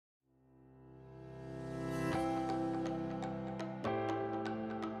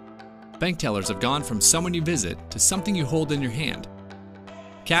bank tellers have gone from someone you visit to something you hold in your hand.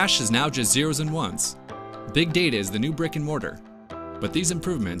 Cash is now just zeros and ones. Big data is the new brick and mortar. But these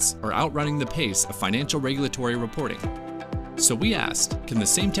improvements are outrunning the pace of financial regulatory reporting. So we asked, can the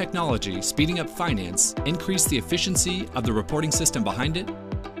same technology speeding up finance increase the efficiency of the reporting system behind it?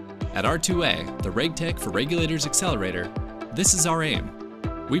 At R2A, the RegTech for Regulators Accelerator, this is our aim.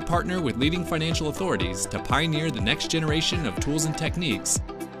 We partner with leading financial authorities to pioneer the next generation of tools and techniques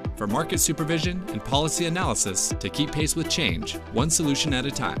for market supervision and policy analysis to keep pace with change, one solution at a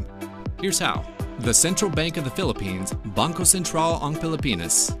time. Here's how. The Central Bank of the Philippines, Bangko Sentral ng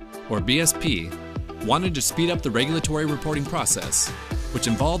Pilipinas, or BSP, wanted to speed up the regulatory reporting process, which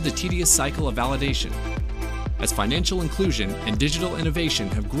involved a tedious cycle of validation. As financial inclusion and digital innovation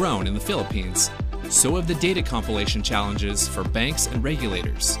have grown in the Philippines, so have the data compilation challenges for banks and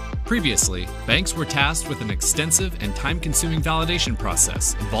regulators. Previously, banks were tasked with an extensive and time-consuming validation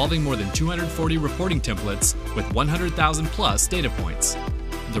process involving more than 240 reporting templates with 100,000 plus data points.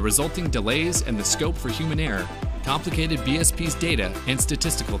 The resulting delays and the scope for human error complicated BSP's data and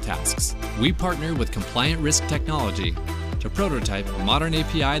statistical tasks. We partner with Compliant Risk Technology to prototype a modern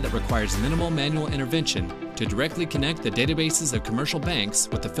API that requires minimal manual intervention to directly connect the databases of commercial banks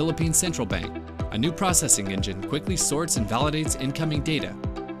with the Philippine Central Bank. A new processing engine quickly sorts and validates incoming data,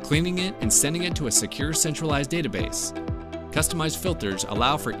 cleaning it and sending it to a secure centralized database. Customized filters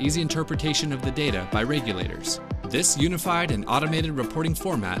allow for easy interpretation of the data by regulators. This unified and automated reporting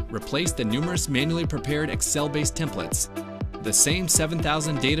format replaced the numerous manually prepared Excel-based templates. The same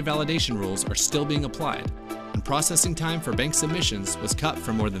 7,000 data validation rules are still being applied, and processing time for bank submissions was cut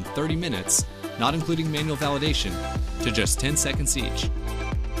from more than 30 minutes, not including manual validation, to just 10 seconds each.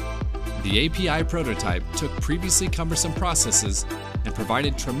 The API prototype took previously cumbersome processes and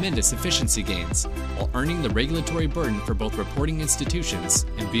provided tremendous efficiency gains while earning the regulatory burden for both reporting institutions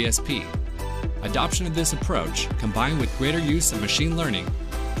and BSP. Adoption of this approach, combined with greater use of machine learning,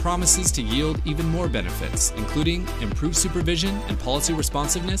 promises to yield even more benefits, including improved supervision and policy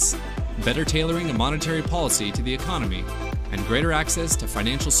responsiveness, better tailoring of monetary policy to the economy, and greater access to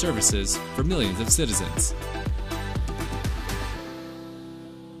financial services for millions of citizens.